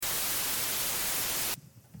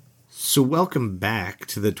So welcome back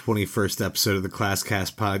to the 21st episode of the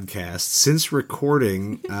ClassCast podcast. Since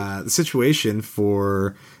recording, the situation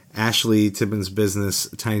for Ashley Tibbins' business,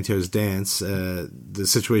 Tiny Toes Dance, the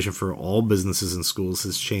situation for all businesses and schools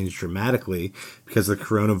has changed dramatically because of the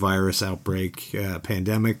coronavirus outbreak,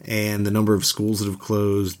 pandemic, and the number of schools that have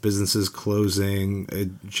closed, businesses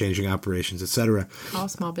closing, changing operations, etc. All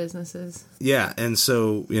small businesses. Yeah, and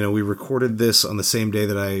so, we recorded this on the same day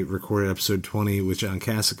that I recorded episode 20 with John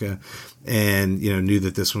Cassica, and, knew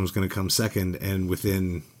that this one was going to come second, and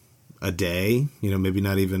within a day, maybe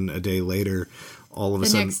not even a day later, all of a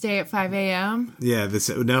sudden, the next day at 5 a.m. Yeah,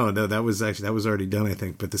 that was already done, I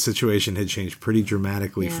think. But the situation had changed pretty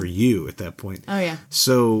dramatically for you at that point. Oh yeah.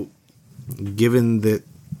 So, given that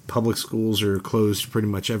public schools are closed pretty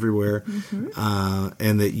much everywhere,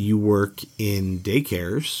 and that you work in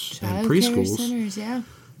daycares and preschools, centers, yeah.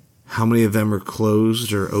 How many of them are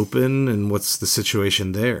closed or open, and what's the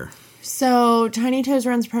situation there? So, Tiny Toes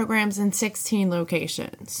runs programs in 16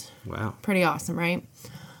 locations. Wow, pretty awesome, right?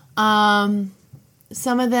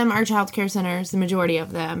 Some of them are child care centers, the majority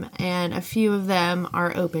of them, and a few of them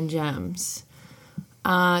are open gyms.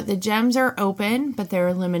 The gyms are open, but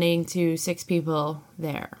they're limiting to 6 people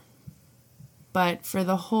there. But for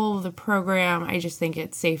the whole of the program, I just think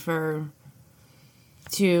it's safer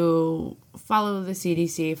to follow the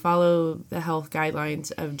CDC, follow the health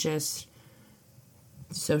guidelines of just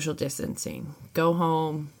social distancing. Go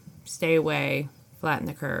home, stay away, flatten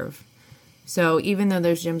the curve. So even though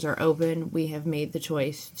those gyms are open, we have made the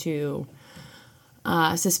choice to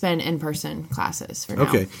suspend in-person classes for now.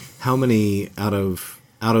 Okay. How many out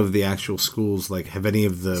of the actual schools, like, have any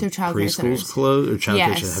of the preschools closed? Or child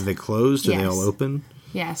care centers, have they closed? Are they all open?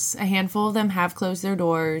 Yes. A handful of them have closed their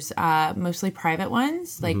doors, mostly private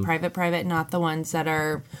ones, like private, not the ones that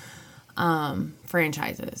are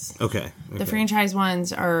franchises. Okay. The franchise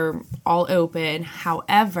ones are all open.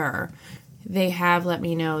 However, they have let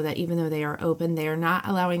me know that even though they are open, they are not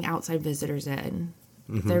allowing outside visitors in.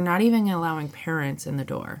 They're not even allowing parents in the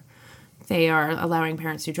door. They are allowing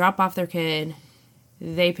parents to drop off their kid.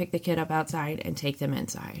 They pick the kid up outside and take them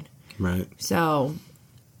inside. Right. So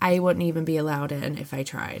I wouldn't even be allowed in if I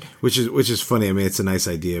tried. Which is funny. I mean, it's a nice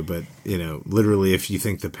idea, but, literally if you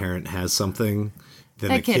think the parent has something, then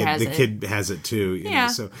the kid has it too. You know?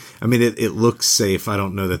 So, I mean, it looks safe. I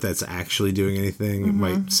don't know that that's actually doing anything. It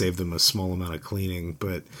might save them a small amount of cleaning,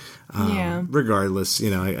 but regardless,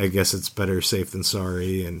 I guess it's better safe than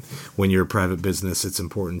sorry. And when you're a private business, it's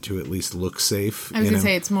important to at least look safe. I was going to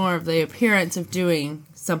say it's more of the appearance of doing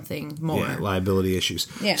something more. Yeah, liability issues.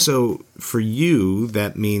 Yeah. So for you,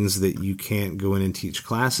 that means that you can't go in and teach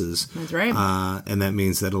classes. That's right. And that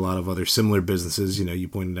means that a lot of other similar businesses, you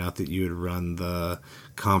pointed out that you had run the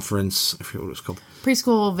conference, I forget what it was called.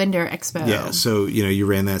 Preschool Vendor Expo. Yeah, so, you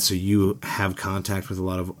ran that, so you have contact with a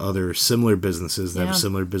lot of other similar businesses that have a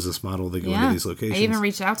similar business model that go into these locations. I even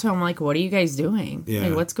reached out to them, like, what are you guys doing? Yeah.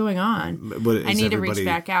 Like, what's going on? I need to reach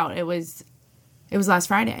back out. It was last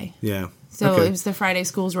Friday. Yeah. So it was the Friday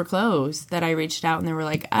schools were closed that I reached out, and they were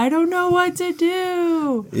like, I don't know what to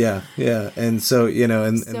do. Yeah. And so,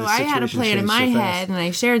 and so I had a plan in my head, and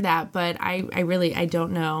I shared that, but I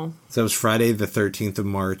don't know. So it was Friday the 13th of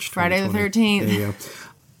March. Friday the 13th. There you go.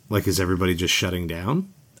 Like, is everybody just shutting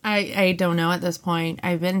down? I don't know at this point.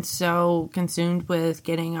 I've been so consumed with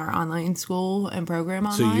getting our online school and program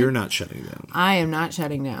online. So you're not shutting down? I am not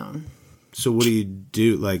shutting down. So what do you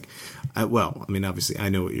do? Like, obviously I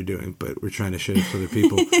know what you're doing, but we're trying to share it for other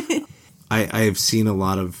people. I have seen a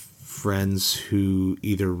lot of friends who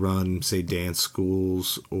either run, say, dance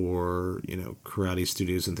schools or, karate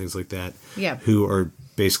studios and things like that. Yeah. Who are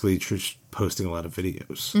basically posting a lot of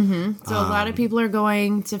videos. Mm-hmm. So a lot of people are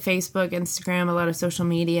going to Facebook, Instagram, a lot of social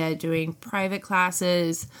media, doing private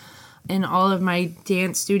classes. In all of my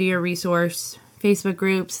dance studio resource Facebook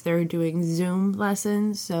groups, they're doing Zoom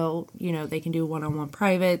lessons, so, they can do one-on-one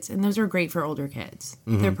privates, and those are great for older kids.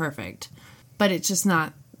 They're perfect. But it's just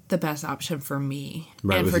not the best option for me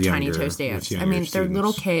and for Tiny Toes Dance. I mean, they're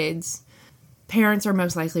little kids. Parents are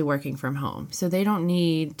most likely working from home, so they don't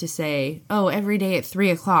need to say, oh, every day at 3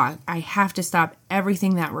 o'clock, I have to stop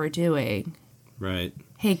everything that we're doing. Right.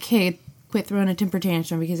 Hey, kid, quit throwing a temper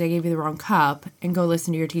tantrum because I gave you the wrong cup and go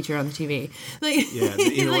listen to your teacher on the TV. Like,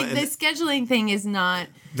 the scheduling thing is not...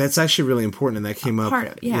 That's actually really important, and that came up.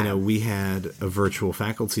 We had a virtual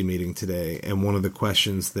faculty meeting today, and one of the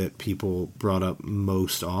questions that people brought up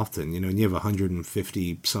most often, and you have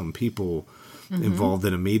 150-some people involved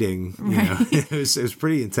in a meeting, it was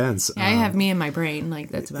pretty intense. Yeah, I have me in my brain,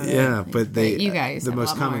 that's about it. Yeah, but you guys the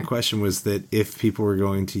most common question was that if people were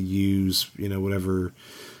going to use, whatever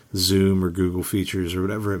Zoom or Google features or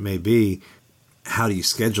whatever it may be, how do you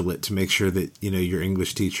schedule it to make sure that, your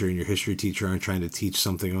English teacher and your history teacher aren't trying to teach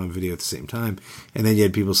something on video at the same time? And then you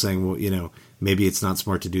had people saying, well, maybe it's not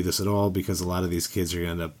smart to do this at all because a lot of these kids are going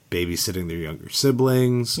to end up babysitting their younger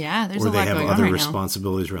siblings. Yeah, there's or a lot they have going on other right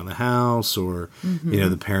responsibilities around the house, or,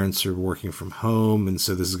 the parents are working from home. And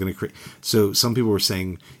so this is going to create. So some people were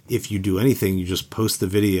saying if you do anything, you just post the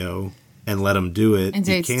video and let them do it. And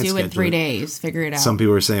say, do it 3 days, figure it out. Some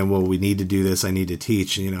people are saying, well, we need to do this. I need to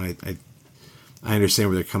teach. I understand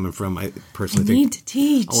where they're coming from. I personally think need to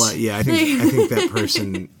teach. Well, yeah, I think that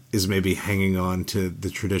person is maybe hanging on to the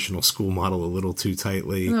traditional school model a little too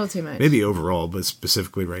tightly. A little too much. Maybe overall, but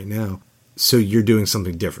specifically right now. So you're doing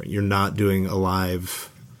something different. You're not doing a live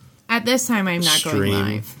At this time, I'm not stream. going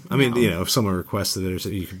live. I mean, if someone requested it or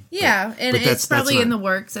something, you could. Yeah, and but it's probably in the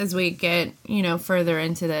works as we get, further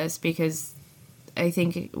into this, because I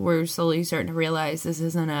think we're slowly starting to realize this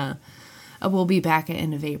isn't a we'll be back at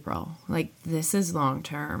end of April. Like, this is long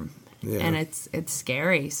term, and it's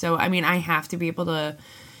scary. So, I mean, I have to be able to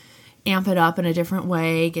amp it up in a different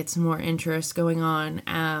way, get some more interest going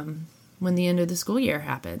on when the end of the school year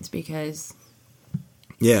happens, because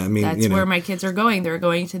that's where my kids are going. They're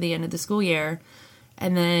going to the end of the school year,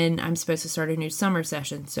 and then I'm supposed to start a new summer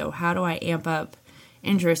session. So how do I amp up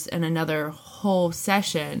interest in another whole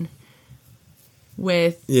session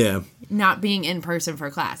with not being in person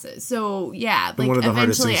for classes? So like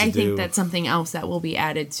eventually I think that's something else that will be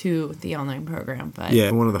added to the online program. But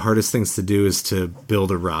one of the hardest things to do is to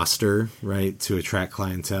build a roster, right, to attract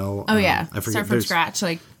clientele. I forget, start from scratch.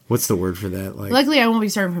 Like, what's the word for that? Like, luckily I won't be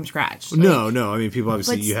starting from scratch. No. I mean, people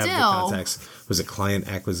obviously, you have the contacts. Was it client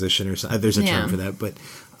acquisition or something? There's a term for that, but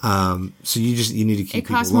so you need to keep. It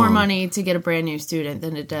costs more money to get a brand new student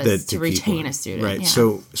than it does to retain a student, right?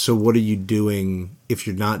 Yeah. So what are you doing if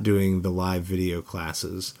you're not doing the live video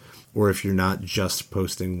classes, or if you're not just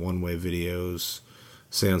posting one-way videos,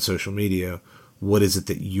 say on social media? What is it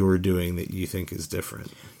that you're doing that you think is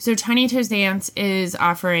different? So Tiny Toes Dance is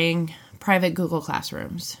offering private Google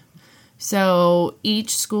Classrooms. So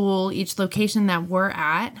each school, each location that we're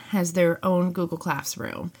at has their own Google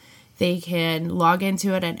Classroom. They can log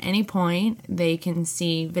into it at any point. They can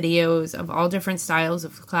see videos of all different styles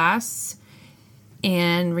of class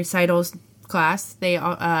and recitals class. They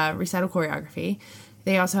recital choreography.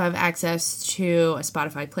 They also have access to a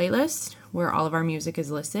Spotify playlist where all of our music is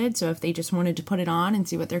listed. So if they just wanted to put it on and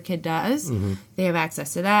see what their kid does, they have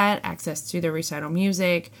access to that, access to the recital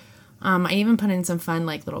music. I even put in some fun,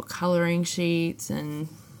 little coloring sheets and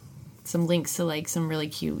some links to, some really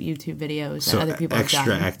cute YouTube videos that other people have done.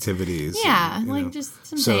 Extra activities. Yeah, just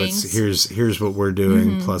some things. So here's what we're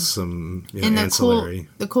doing, plus some ancillary.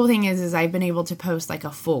 The cool thing is I've been able to post, a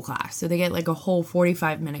full class. So they get, a whole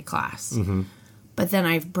 45-minute class. But then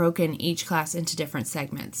I've broken each class into different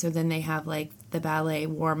segments. So then they have, the ballet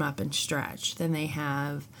warm-up and stretch. Then they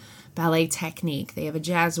have ballet technique. They have a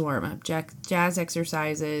jazz warm-up, jazz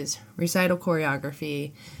exercises, recital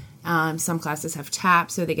choreography. Some classes have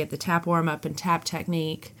tap, so they get the tap warm-up and tap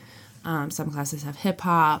technique. Some classes have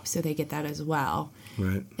hip-hop, so they get that as well.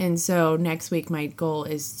 Right. And so next week, my goal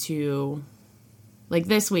is to,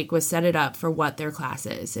 this week was set it up for what their class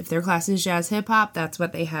is. If their class is jazz hip-hop, that's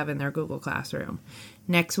what they have in their Google Classroom.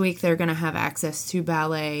 Next week, they're going to have access to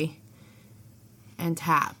ballet and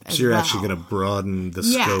tap as so you're actually going to broaden the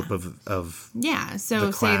scope of so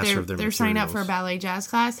the class say or their they're signed up for a ballet jazz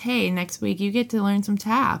class. Hey, next week you get to learn some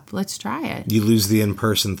tap. Let's try it. You lose the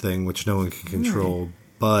in-person thing, which no one can control,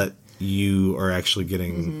 but you are actually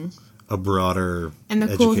getting a broader and the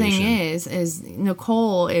education. Cool thing is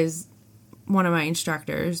Nicole is one of my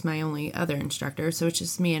instructors, my only other instructor, so it's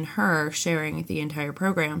just me and her sharing the entire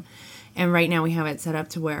program. And right now we have it set up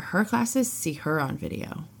to where her classes see her on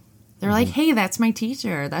video. They're like, hey, that's my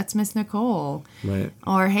teacher. That's Miss Nicole. Right.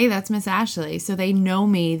 Or, hey, that's Miss Ashley. So they know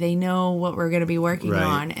me. They know what we're going to be working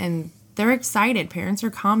on. And they're excited. Parents are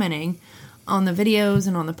commenting on the videos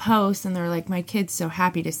and on the posts. And they're like, my kid's so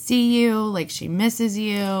happy to see you. She misses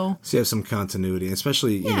you. So you have some continuity,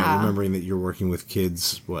 especially, remembering that you're working with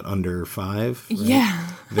kids, under 5? Right? Yeah.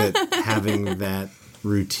 That having that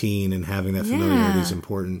routine and having that familiarity is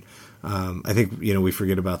important. I think, we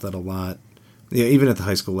forget about that a lot. Yeah, even at the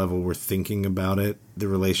high school level, we're thinking about it, the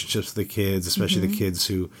relationships with the kids, especially the kids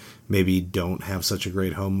who maybe don't have such a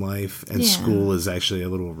great home life, and school is actually a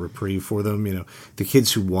little reprieve for them. The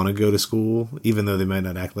kids who want to go to school, even though they might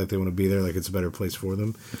not act like they want to be there, it's a better place for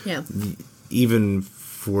them. Yeah. Even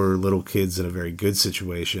for little kids in a very good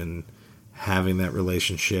situation, having that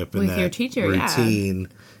relationship and With that your teacher, routine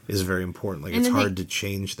is very important. Like, And it's the hard thing- to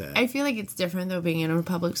change that. I feel like it's different though being in a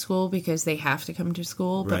public school because they have to come to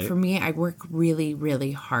school. But Right. for me, I work really,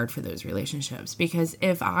 really hard for those relationships because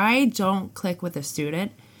if I don't click with a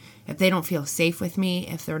student, if they don't feel safe with me,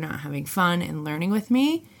 if they're not having fun and learning with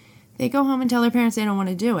me, they go home and tell their parents they don't want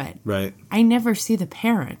to do it. Right. I never see the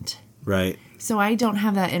parent. Right. So I don't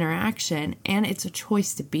have that interaction, and it's a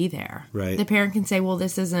choice to be there. Right. The parent can say, well,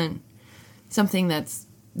 this isn't something that's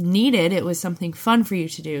needed. It was something fun for you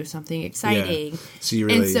to do, something exciting. Yeah. So you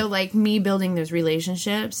really... And so, like, me building those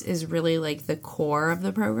relationships is really, like, the core of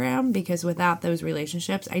the program, because without those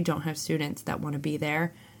relationships, I don't have students that want to be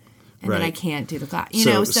there, and then I Right. can't do the class.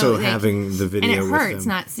 So like, having the video and it with hurts them.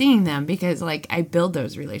 not seeing them because, like, I build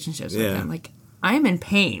those relationships with Yeah. them. Like, I'm in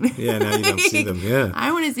pain. Yeah, now you don't see them. Yeah.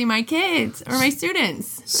 I want to see my kids or my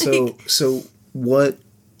students.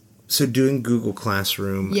 So doing Google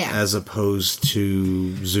Classroom Yeah. as opposed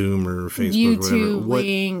to Zoom or Facebook YouTube or whatever.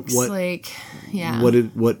 links, yeah. What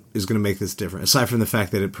is going to make this different? Aside from the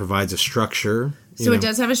fact that it provides a structure. So it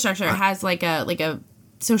does have a structure. It has like a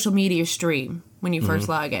social media stream when you first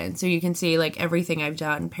log in. So you can see like everything I've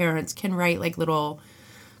done. Parents can write like little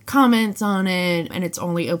comments on it, and it's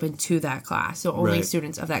only open to that class. So only Right.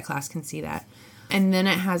 students of that class can see that. And then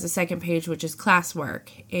it has a second page, which is classwork.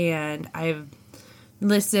 And I've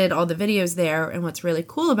listed all the videos there. And what's really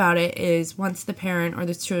cool about it is once the parent or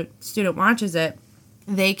the student watches it,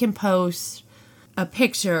 they can post a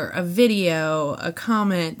picture, a video, a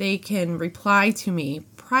comment. They can reply to me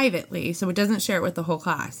privately. So it doesn't share it with the whole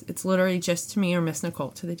class. It's literally just to me or Miss Nicole,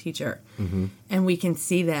 to the teacher. Mm-hmm. And we can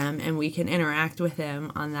see them and we can interact with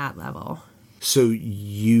them on that level. So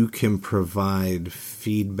you can provide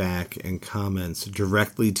feedback and comments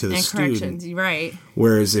directly to the And student. corrections, right.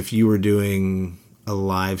 Whereas if you were doing a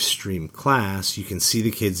live stream class, you can see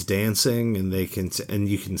the kids dancing and and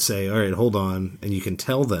you can say, all right, hold on. And you can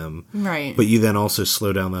tell them. Right. But you then also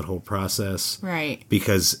slow down that whole process. Right.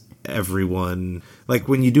 Because everyone, like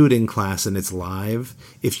when you do it in class and it's live,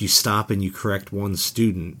 if you stop and you correct one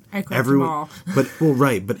student, I correct them all. but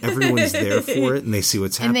everyone's there for it and they see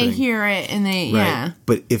what's And happening. they hear it and they, Right. yeah.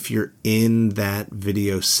 But if you're in that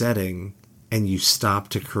video setting and you stop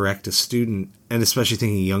to correct a student, and especially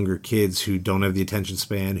thinking younger kids who don't have the attention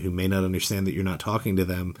span, who may not understand that you're not talking to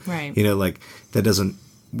them, Right. like that doesn't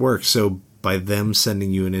work. So by them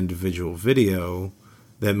sending you an individual video,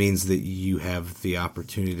 that means that you have the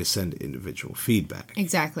opportunity to send individual feedback,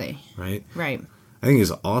 Exactly. right? Right. I think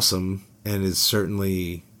is awesome and is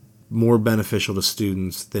certainly more beneficial to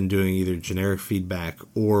students than doing either generic feedback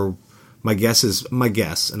or my guess,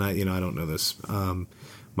 and I don't know this.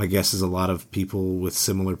 My guess is a lot of people with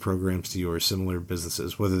similar programs to yours, similar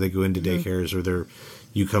businesses, whether they go into daycares or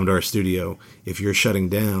you come to our studio. If you're shutting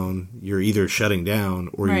down, you're either shutting down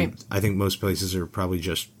or Right. I think most places are probably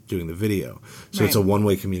just doing the video. So it's Right. a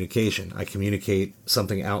one-way communication. I communicate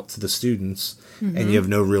something out to the students and you have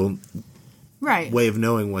no real Right. way of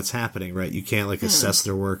knowing what's happening, right? You can't assess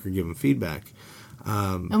their work or give them feedback.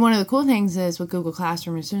 And one of the cool things is with Google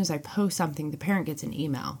Classroom, as soon as I post something, the parent gets an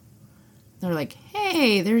email. They're like,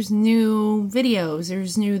 hey, there's new videos,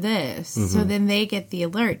 there's new this. Mm-hmm. So then they get the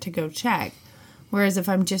alert to go check. Whereas if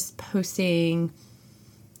I'm just posting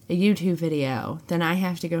a YouTube video, then I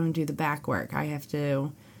have to go and do the back work. I have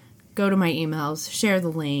to go to my emails, share the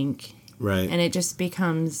link, Right. and it just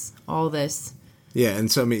becomes all this Yeah,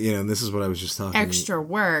 and so, and this is what I was just talking extra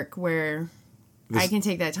work where I can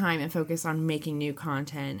take that time and focus on making new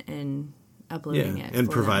content and uploading it. and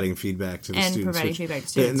for providing feedback to the And students. providing feedback to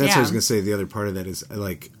students, And that's what I was yeah. going to say. The other part of that is,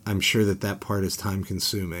 I'm sure that part is time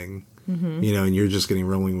consuming, Mm-hmm. and you're just getting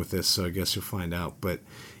rolling with this, so I guess you'll find out. But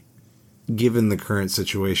given the current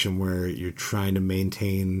situation where you're trying to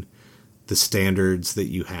maintain the standards that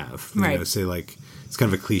you have, Right. say it's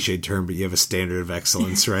kind of a cliched term, but you have a standard of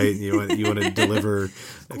excellence, right? You want to deliver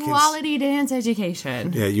quality dance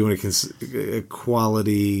education. Yeah, you want a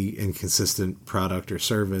quality and consistent product or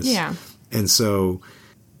service. Yeah. And so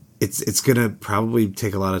it's going to probably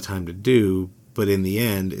take a lot of time to do, but in the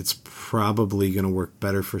end, it's probably going to work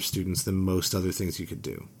better for students than most other things you could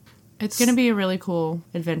do. It's going to be a really cool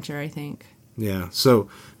adventure, I think. Yeah. So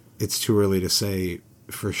it's too early to say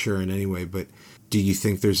for sure in any way, but do you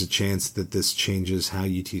think there's a chance that this changes how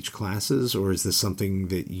you teach classes, or is this something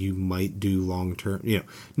that you might do long term?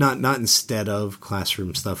 Not instead of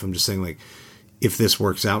classroom stuff. I'm just saying, if this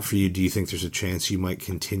works out for you, do you think there's a chance you might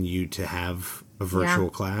continue to have a virtual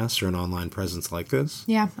class or an online presence like this?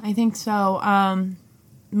 Yeah, I think so.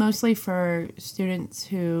 Mostly for students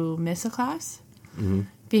who miss a class,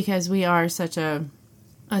 because we are such a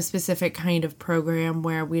a specific kind of program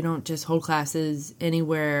where we don't just hold classes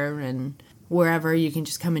anywhere and wherever you can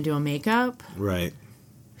just come and do a makeup. Right.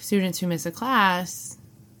 Students who miss a class,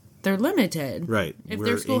 they're limited. Right. If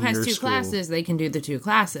their school has two classes, they can do the two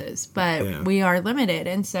classes. But we are limited.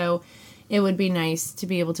 And so it would be nice to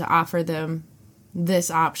be able to offer them this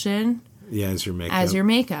option. Yeah, as your makeup. As your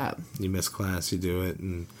makeup. You miss class, you do it.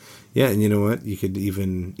 And yeah, and you know what? You could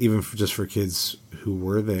even just for kids who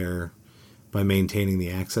were there, by maintaining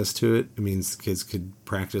the access to it, it means the kids could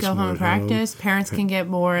practice Go more home and at practice. Parents can get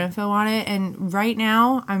more info on it. And right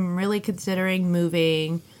now, I'm really considering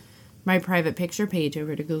moving my private picture page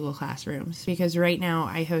over to Google Classrooms, because right now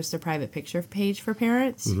I host a private picture page for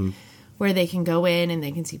parents where they can go in and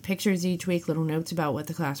they can see pictures each week, little notes about what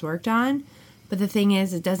the class worked on. But the thing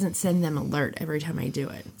is, it doesn't send them alert every time I do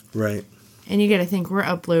it. Right. And you got to think we're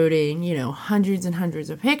uploading, hundreds and hundreds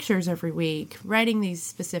of pictures every week, writing these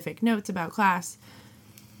specific notes about class.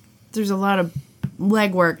 There's a lot of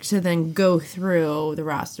legwork to then go through the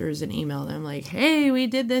rosters and email them like, hey, we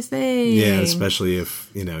did this thing. Yeah, especially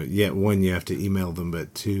if, one, you have to email them,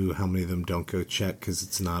 but two, how many of them don't go check because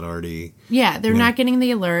it's not already... Yeah, they're not getting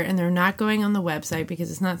the alert, and they're not going on the website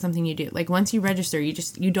because it's not something you do. Like, once you register,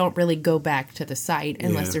 you don't really go back to the site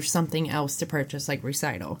unless there's something else to purchase, like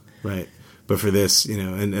Recital. Right. But for this,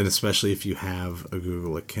 and especially if you have a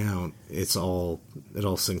Google account, it all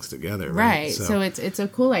syncs together. Right. So it's a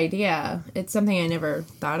cool idea. It's something I never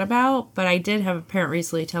thought about, but I did have a parent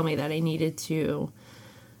recently tell me that I needed to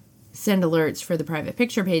send alerts for the private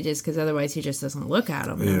picture pages because otherwise he just doesn't look at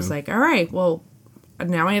them. And I was like, all right, well,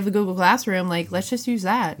 now I have the Google Classroom. Like, let's just use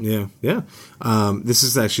that. Yeah. This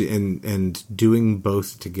is actually, and doing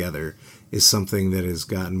both together is something that has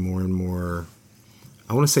gotten more and more,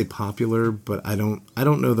 I want to say popular, but I don't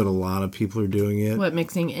know that a lot of people are doing it. What,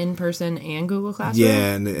 mixing in-person and Google Classroom?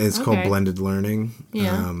 Yeah, and it's called blended learning,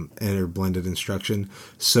 or blended instruction.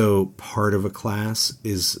 So part of a class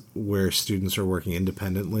is where students are working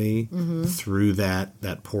independently through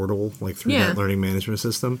that portal, like through that learning management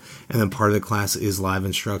system. And then part of the class is live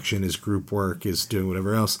instruction, is group work, is doing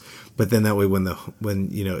whatever else. But then that way when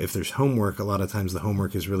if there's homework, a lot of times the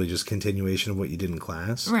homework is really just continuation of what you did in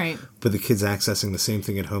class. Right. But the kid's accessing the same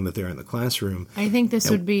thing at home that they're in the classroom. I think this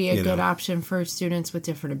would be a good option for students with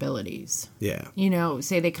different abilities. Yeah.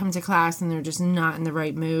 Say they come to class and they're just not in the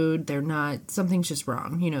right mood. Something's just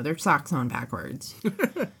wrong. Their socks on backwards.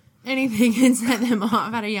 Anything can set them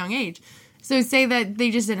off at a young age. So say that they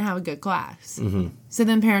just didn't have a good class. So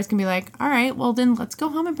then parents can be like, all right, well then let's go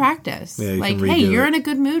home and practice. Yeah, like, hey, you're in a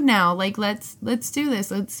good mood now. Like, let's do this.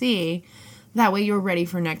 Let's see. That way you're ready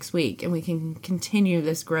for next week and we can continue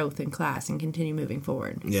this growth in class and continue moving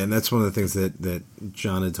forward. Yeah, and that's one of the things that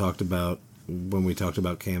John had talked about when we talked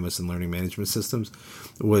about Canvas and learning management systems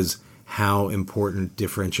was how important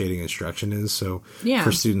differentiating instruction is. So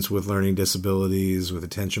for students with learning disabilities, with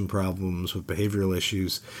attention problems, with behavioral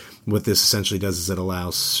issues, what this essentially does is it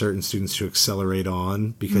allows certain students to accelerate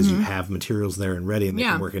on because you have materials there and ready and they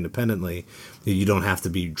can work independently. You don't have to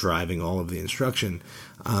be driving all of the instruction.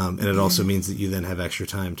 And it also means that you then have extra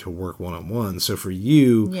time to work one-on-one. So for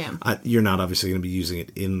you, you're not obviously going to be using it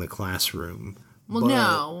in the classroom.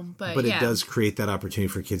 Well, but it does create that opportunity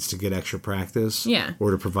for kids to get extra practice,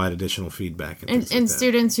 or to provide additional feedback, and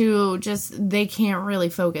students who they can't really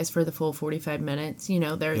focus for the full 45 minutes.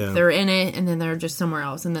 They're in it, and then they're just somewhere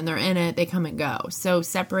else, and then they're in it, they come and go. So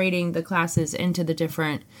separating the classes into the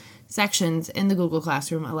different sections in the Google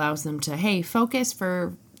Classroom allows them to focus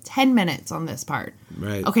for 10 minutes on this part.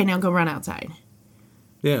 Right. Okay, now go run outside.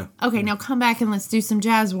 Yeah. Okay, now come back and let's do some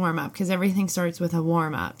jazz warm up because everything starts with a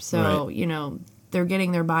warm up. So they're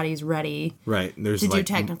getting their bodies ready There's to do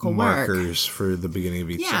technical markers work. for the beginning of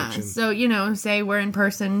each section. So, say we're in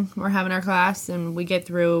person, we're having our class, and we get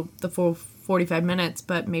through the full 45 minutes,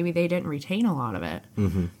 but maybe they didn't retain a lot of it.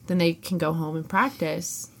 Then they can go home and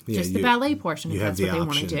practice just the ballet portion if that's what they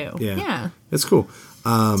want to do. Yeah. That's cool.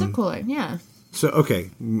 It's a cool, So, okay,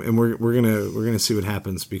 and we're gonna see what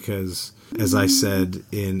happens because, as I said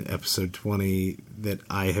in episode 20, that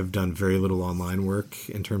I have done very little online work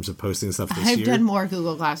in terms of posting stuff this year. I've done more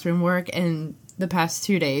Google Classroom work in the past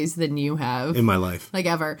 2 days than you have. In my life. Like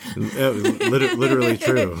ever. Literally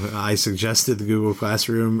true. I suggested the Google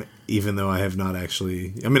Classroom, even though I have not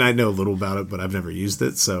actually... I mean, I know a little about it, but I've never used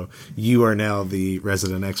it, so you are now the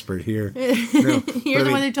resident expert here. No, You're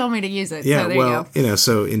the one who told me to use it, yeah, so there you go.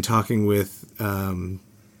 So in talking with...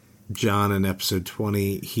 John in episode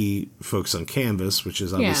 20, he focused on Canvas, which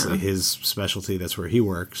is obviously his specialty. That's where he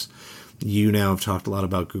works. You now have talked a lot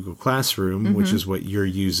about Google Classroom, which is what you're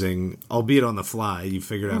using, albeit on the fly. You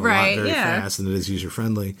figured out a lot very fast, and it is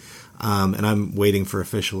user-friendly. And I'm waiting for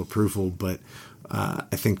official approval, but I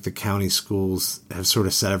think the county schools have sort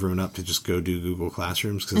of set everyone up to just go do Google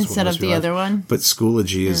Classrooms. Instead of the other one? But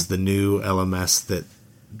Schoology is the new LMS that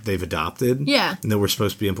they've adopted. Yeah. And that we're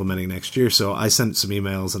supposed to be implementing next year. So I sent some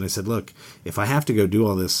emails and I said, look, if I have to go do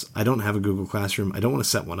all this, I don't have a Google Classroom. I don't want to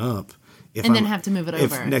set one up. Then have to move it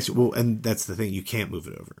over. And that's the thing. You can't move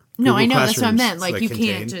it over. No, Google I know. That's what I meant. Classroom's, You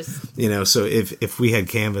can't just... So if we had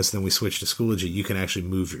Canvas, then we switched to Schoology, you can actually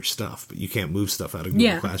move your stuff, but you can't move stuff out of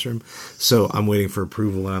Google Classroom. So I'm waiting for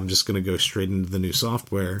approval, and I'm just going to go straight into the new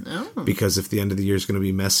software. Because if the end of the year is going to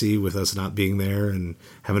be messy with us not being there and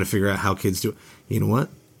having to figure out how kids do it, you know what?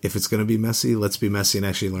 If it's going to be messy, let's be messy and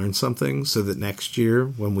actually learn something so that next year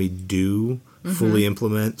when we do fully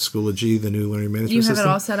implement Schoology, the new learning management system. You have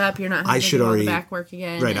it all set up. You're not having to do all the back work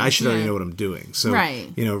again. Right. I should already know what I'm doing. So,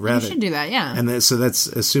 you should do that, yeah. And so that's,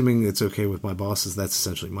 assuming it's okay with my bosses, that's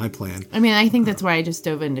essentially my plan. I mean, I think that's why I just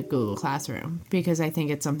dove into Google Classroom, because I think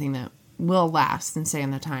it's something that will last and stay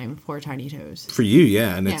on the time for Tiny Toes. For you,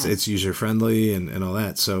 yeah, and it's user friendly and all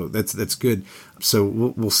that, so that's good. So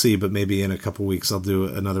we'll see, but maybe in a couple weeks I'll do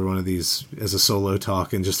another one of these as a solo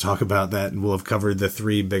talk and just talk about that, and we'll have covered the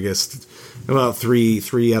three out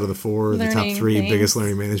of the four, the top three biggest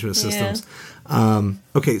learning management systems.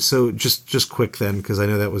 Okay, so just quick then, because I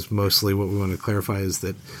know that was mostly what we want to clarify, is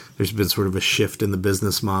that there's been sort of a shift in the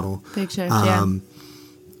business model. Big shift, yeah.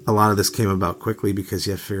 A lot of this came about quickly because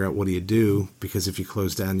you have to figure out what do you do, because if you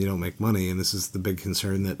close down, you don't make money. And this is the big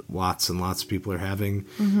concern that lots and lots of people are having,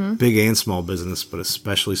 big and small business, but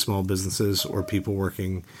especially small businesses or people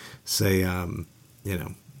working, say,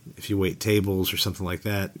 if you wait tables or something like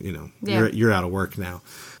that, you're out of work now.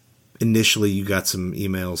 Initially, you got some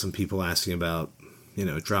emails and people asking about,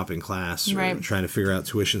 dropping class or trying to figure out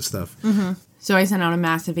tuition stuff. So I sent out a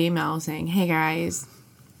massive email saying, hey guys,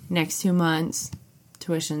 next 2 months,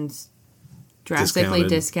 tuition's drastically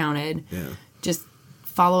discounted. Yeah. Just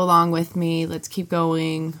follow along with me. Let's keep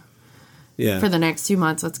going. Yeah. For the next 2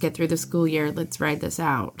 months, let's get through the school year. Let's ride this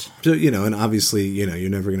out. So, and obviously, you're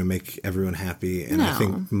never going to make everyone happy. And I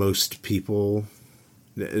think most people,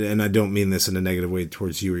 and I don't mean this in a negative way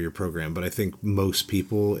towards you or your program, but I think most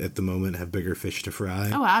people at the moment have bigger fish to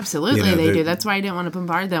fry. Oh, absolutely they do. That's why I didn't want to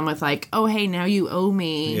bombard them with oh, hey, now you owe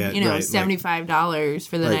me, $75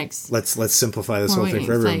 for the next. Let's simplify this whole thing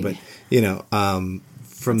for everyone. But,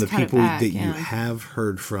 from the people that you have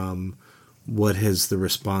heard from, what has the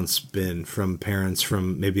response been from parents,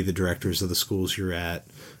 from maybe the directors of the schools you're at?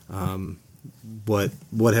 What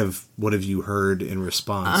have you heard in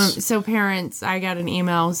response? So parents, I got an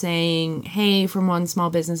email saying, hey, from one small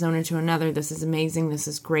business owner to another, this is amazing. This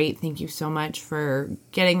is great. Thank you so much for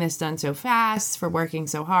getting this done so fast, for working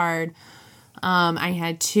so hard. I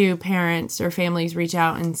had 2 parents or families reach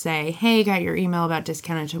out and say, hey, got your email about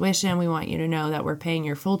discounted tuition. We want you to know that we're paying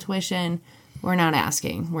your full tuition. We're not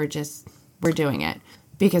asking. We're doing it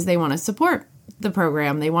because they want to support the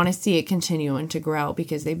program. They want to see it continue and to grow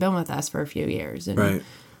because they've been with us for a few years. And right.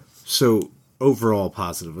 So overall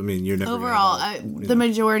positive. I mean, you're never the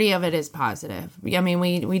majority of it is positive. I mean,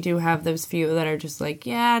 we do have those few that are just not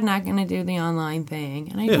going to do the online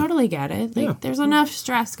thing, and I totally get it. There's enough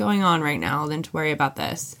stress going on right now than to worry about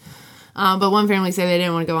this. But one family said they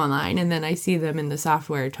didn't want to go online, and then I see them in the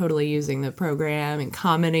software totally using the program and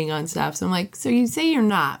commenting on stuff. So I'm like, so you say you're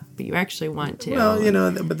not, but you actually want to.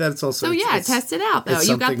 Well, but that's also... So test it out, though.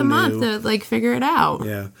 You got the month to, figure it out.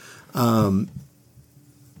 Yeah. I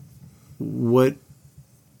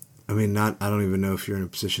don't even know if you're in a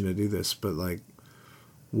position to do this, but,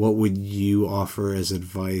 what would you offer as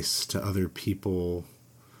advice to other people...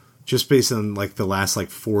 Just based on, the last,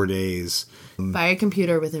 4 days. Buy a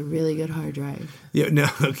computer with a really good hard drive. Yeah, no,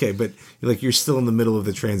 okay, but, you're still in the middle of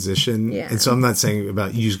the transition. Yeah. And so I'm not saying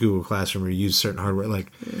about use Google Classroom or use certain hardware.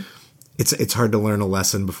 It's hard to learn a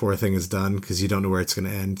lesson before a thing is done because you don't know where it's going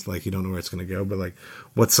to end. You don't know where it's going to go. But,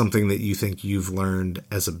 what's something that you think you've learned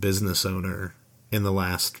as a business owner in the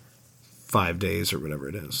last 5 days or whatever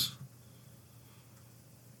it is?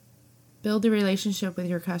 Build a relationship with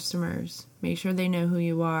your customers. Make sure they know who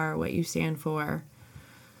you are, what you stand for,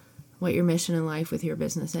 what your mission in life with your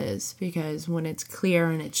business is. Because when it's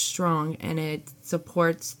clear and it's strong and it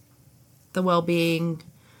supports the well-being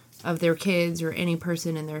of their kids or any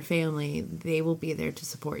person in their family, they will be there to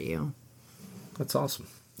support you. That's awesome.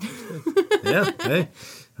 Yeah. Hey,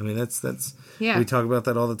 I mean, that's we talk about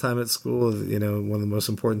that all the time at school. One of the most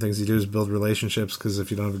important things you do is build relationships, because if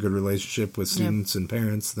you don't have a good relationship with students and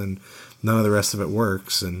parents, then none of the rest of it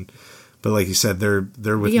works. And But like you said, they're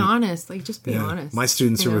with Be me. honest. Like, just be honest. My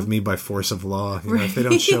students are with me by force of law. You know, if they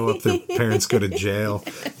don't show up, their parents go to jail.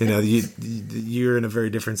 You know, you're in a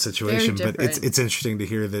very different situation. Very but different. it's interesting to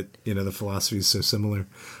hear that, you know, the philosophy is so similar.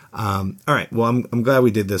 All right. Well, I'm glad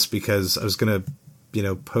we did this because I was going to, you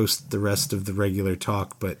know, post the rest of the regular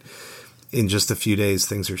talk, but in just a few days,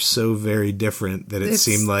 things are so very different that it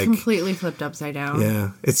seemed like completely flipped upside down.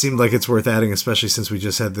 Yeah, it seemed like it's worth adding, especially since we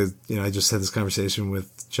just had I just had this conversation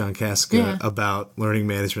with John Casca about learning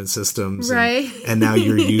management systems, right? And now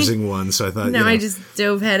you're using one, so I thought, I just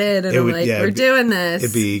dove headed, and I'm like, we're doing this.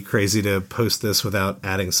 It'd be crazy to post this without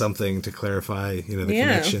adding something to clarify, you know, the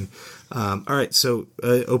connection. All right, so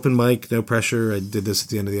open mic, no pressure. I did this at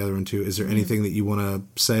the end of the other one too. Is there anything that you want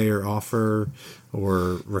to say or offer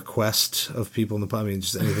or request of people in the pod? I mean,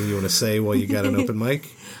 just anything you want to say while you got an open mic?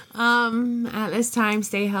 At this time,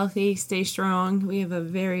 stay healthy, stay strong. We have a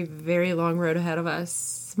very, very long road ahead of us.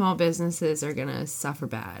 Small businesses are gonna suffer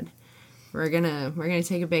bad. We're gonna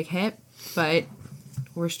take a big hit, but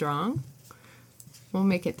we're strong. We'll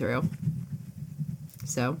make it through.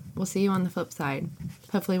 So we'll see you on the flip side.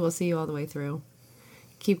 Hopefully we'll see you all the way through.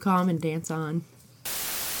 Keep calm and dance on.